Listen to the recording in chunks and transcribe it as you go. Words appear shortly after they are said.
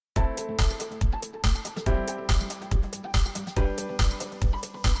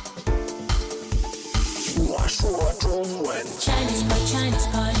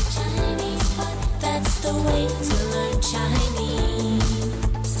the way to learn Chinese.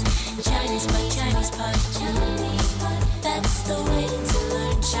 ChinesePod, ChinesePod, ChinesePod. That's the way to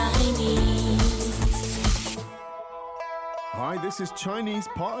learn Chinese. Hi, this is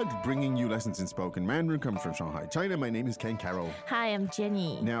ChinesePod, bringing you lessons in spoken Mandarin coming from Shanghai, China. My name is Ken Carroll. Hi, I'm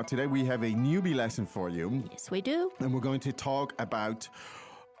Jenny. Now, today we have a newbie lesson for you. Yes, we do. And we're going to talk about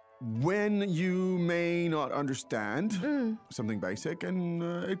when you may not understand something basic. And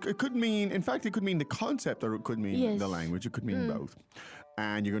it could mean, in fact, it could mean the concept or it could mean the language. It could mean both.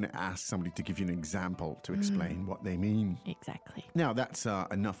 And you're going to ask somebody to give you an example to explain what they mean. Exactly. Now, that's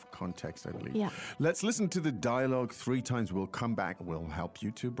enough context, I believe. Yeah. Let's listen to the dialogue 3 times. We'll come back. We'll help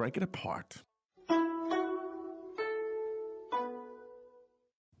you to break it apart.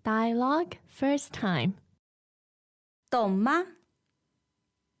 Dialogue first time. 懂吗？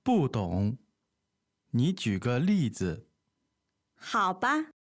不懂，你举个例子。好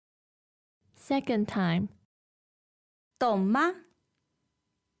吧， Second time. 懂吗？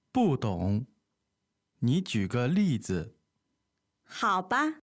不懂，你举个例子。好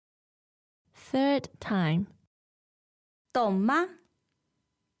吧， Third time. 懂吗？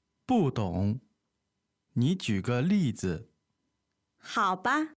不懂，你举个例子。好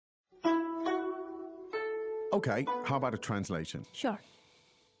吧， Okay, how about a translation? Sure.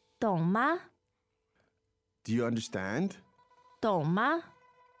 懂吗？ Do you understand? 懂吗？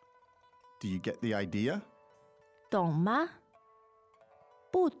 Do you get the idea? 懂吗？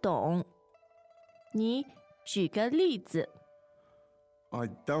不懂。你举个例子。 I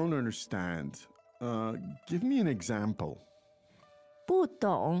don't understand. Give me an example. 不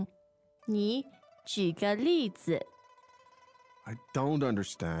懂。你举个例子。 I don't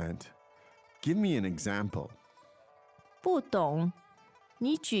understand. Give me an example. 不懂。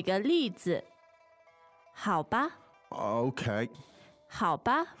你举个例子。好吧。 Okay. 好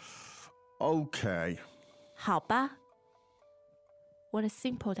吧。 Okay. 好吧。What a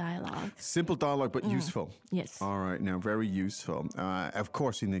simple dialogue. Simple dialogue, but useful. Yes. All right, now very useful. Of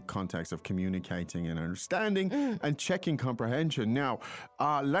course, in the context of communicating and understanding and checking comprehension. Now,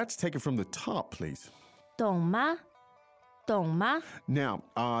 let's take it from the top, please. 懂吗？懂吗？ Now,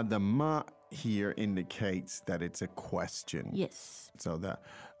 the ma here indicates that it's a question. Yes. So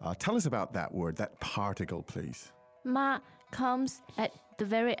tell us about that word, that particle, please. Ma comes at the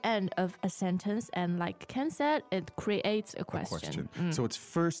very end of a sentence, and like Ken said, it creates a question. So it's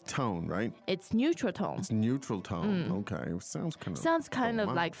first tone, right? It's neutral tone. It's neutral tone. Okay, sounds kind of... Sounds kind of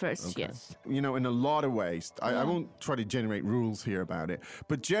ma. like first, Okay. yes. You know, in a lot of ways, I won't try to generate rules here about it,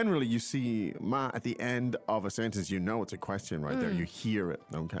 but generally you see ma at the end of a sentence, you know it's a question right there. You hear it,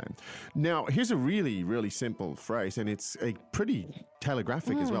 okay? Now, here's a really, really simple phrase, and it's a pretty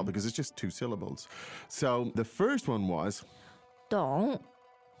telegraphic as well because it's just 2 syllables. So the first one was 懂，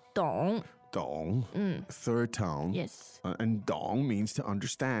懂 dong, third tone. Yes. And dong means to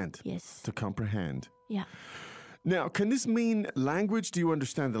understand, Yes. to comprehend. Yeah. Now, can this mean language? Do you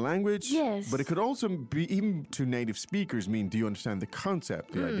understand the language? Yes. But it could also be, even to native speakers, mean do you understand the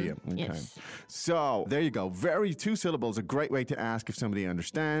concept, the idea? Okay. yes. So, there you go. Very 2 syllables, a great way to ask if somebody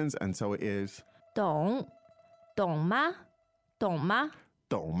understands. And so it is 懂，懂吗？懂吗？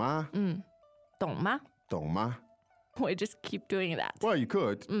 dong ma, 懂吗？ dong ma. We just keep doing that. Well, you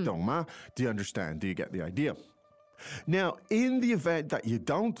could. Dong ma. Do you understand? Do you get the idea? Now, in the event that you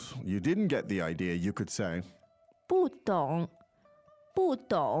didn't get the idea, you could say 不懂，不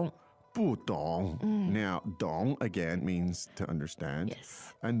懂。 bu dong. Now, dong again means to understand.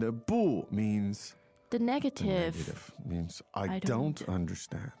 Yes. And the bu means The negative. negative. Means I I don't don't.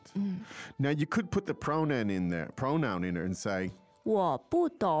 understand. Now, you could put the pronoun in there and say, 我不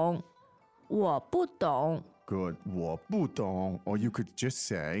懂，我不懂， good, 我不懂. Or you could just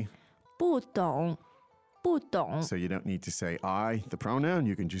say, 不懂，不懂。 so you don't need to say I, the pronoun.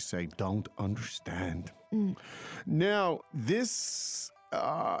 You can just say don't understand. Now, this,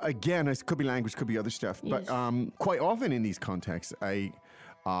 again, it could be language, could be other stuff. But Yes. quite often in these contexts,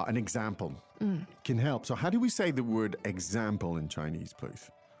 an example can help. So how do we say the word example in Chinese, please?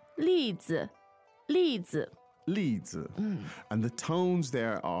 例子，例子。例子. And the tones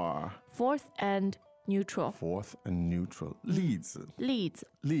there are Fourth and neutral. fourth and neutral. 例子,例子。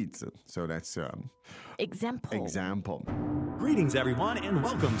例子. So that's Example. example. Greetings, everyone, and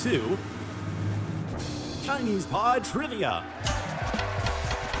welcome to ChinesePod Trivia.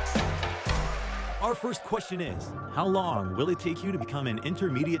 Our first question is, how long will it take you to become an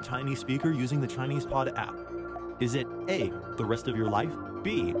intermediate Chinese speaker using the ChinesePod app? Is it A, the rest of your life?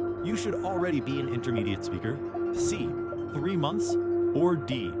 B, you should already be an intermediate speaker? C, 3 months? Or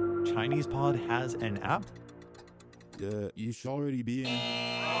D, ChinesePod has an app? You should already be in.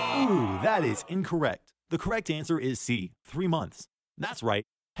 Ooh, that is incorrect. The correct answer is C, 3 months. That's right.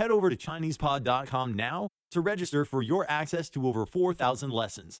 Head over to ChinesePod.com now to register for your access to over 4,000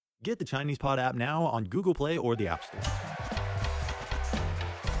 lessons. Get the ChinesePod app now on Google Play or the App Store.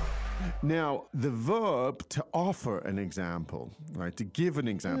 Now, the verb to offer an example, right, to give an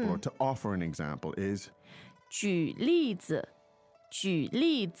example or to offer an example is 举例子，举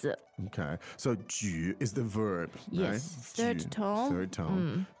例子。 okay. So 举 is the verb, right? Yes, third 举 tone. Third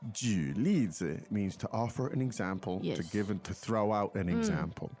tone. 举例子 means to offer an example, to Yes. give and to throw out an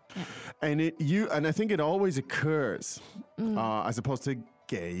example. And I think it always occurs as opposed to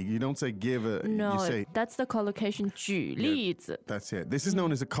gay. You don't say give a. No, you say that's the collocation 举例子。 that's it. This is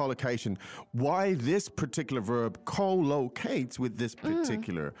known as a collocation. Why this particular verb co-locates with this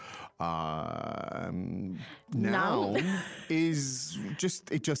particular noun is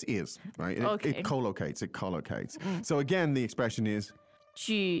it just is, right? Okay. It co-locates, it collocates. So again, the expression is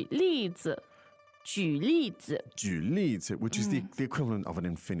举例子，举例子。举例子, which is the equivalent of an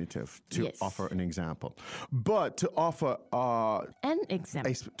infinitive to Yes. offer an example. But to offer An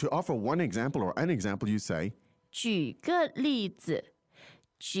example. to offer one example or an example, you say 举个例子，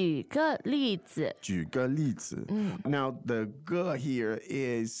举个例子。举个例子. Now the 个 here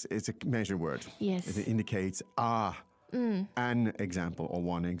is a measure word. Yes. It indicates an example or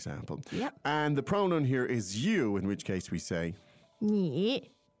one example. Yep. And the pronoun here is you, in which case we say 你，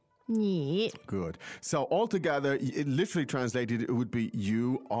你。 good. So altogether, it literally translated, it would be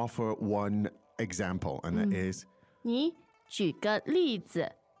you offer one example, and that is 你举个例子，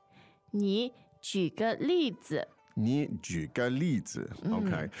你举个例子。你举个例子.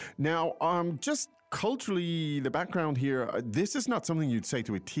 Okay. Now, just culturally, the background here, this is not something you'd say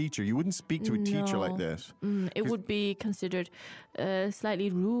to a teacher. You wouldn't speak to a teacher like No. this. It would be considered slightly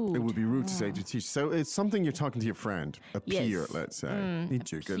rude. It would be rude to say to a teacher. So it's something you're talking to your friend, a Yes. peer, let's say. 你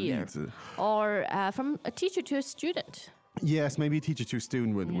举个例子. Or from a teacher to a student. Yes, maybe a teacher to a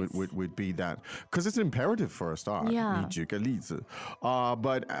student would be that. Because it's imperative for a start. Yeah. 你举个例子.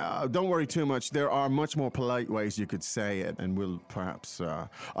 But don't worry too much. There are much more polite ways you could say it, and we'll perhaps,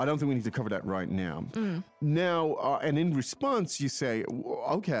 I don't think we need to cover that right now. Now, and in response, you say,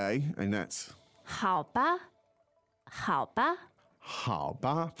 okay, and that's 好吧，好吧。好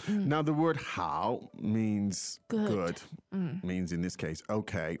吧. Now, the word 好 means Good. Means in this case,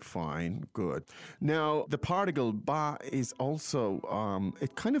 okay, fine, good. Now, the particle ba is also,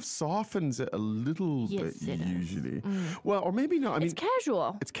 it kind of softens it a little Yes, bit it is. usually. Well, or maybe not. I It's mean,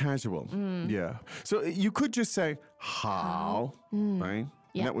 casual. it's casual. Yeah. So you could just say 好, right?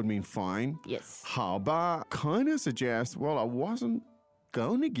 Yeah. That would mean fine. Yes. 好吧 kind of suggests, well, I wasn't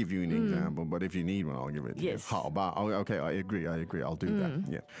going to give you an example, but if you need one, I'll give it to you. Yes. 好吧 okay, I agree. I'll do that.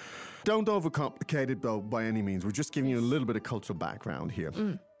 Yeah. Don't overcomplicate it, though, by any means. We're just giving you a little bit of cultural background here.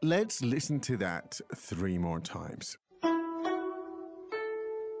 Let's listen to that 3 more times.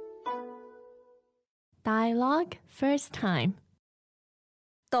 Dialogue first time.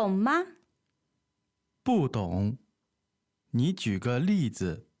 懂吗？不懂，你举个例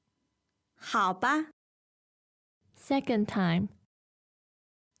子。好吧， Second time.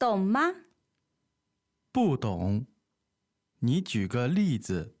 懂吗？不懂，你举个例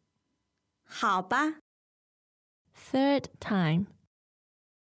子。好吧， Third time.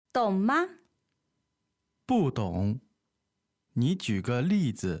 懂吗？不懂，你举个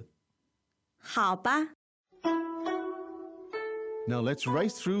例子。好吧， Now, let's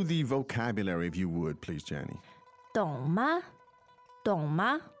race through the vocabulary, if you would, please, Jenny. 懂吗？懂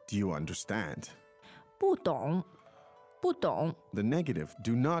吗？ Do you understand? 不懂，不懂。 The negative,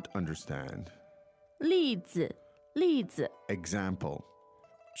 do not understand. 例子，例子。 Example,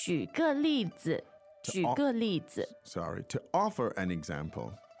 举个例子，举个例子。 sorry, to offer an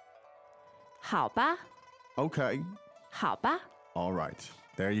example. 好吧， Okay, 好吧。 all right.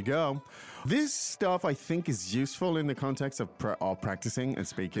 There you go. This stuff, I think, is useful in the context of practicing and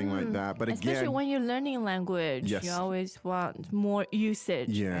speaking like that. But Especially again, when you're learning language, Yes. you always want more usage.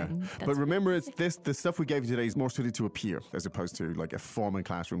 yeah. and But that's remember, the stuff we gave you today is more suited to a peer as opposed to like a formal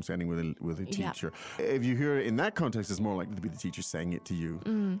classroom setting with a Yeah. teacher. If you hear it in that context, it's more likely to be the teacher saying it to you.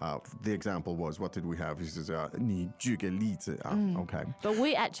 The example was, what did we have? He says, 你举个例子. Okay. But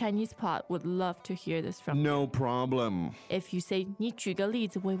we at ChinesePod would love to hear this from you. No problem. If you say 你举个例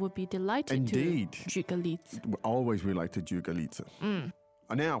子, we would be delighted Indeed. to 举个例子. Always we like to 举个例子. And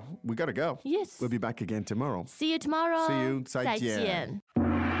now, we gotta go. Yes. We'll be back again tomorrow. See you tomorrow. See you. 再见.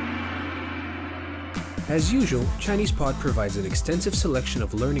 As usual, ChinesePod provides an extensive selection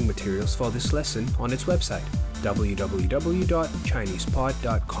of learning materials for this lesson on its website,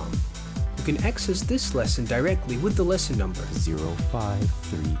 www.chinesepod.com. You can access this lesson directly with the lesson number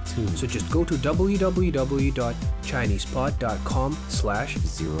 0532. So just go to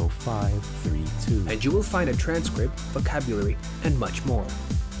www.chinesepod.com/0532 and you will find a transcript, vocabulary, and much more.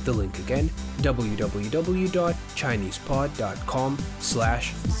 The link again,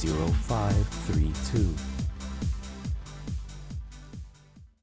 www.chinesepod.com/0532.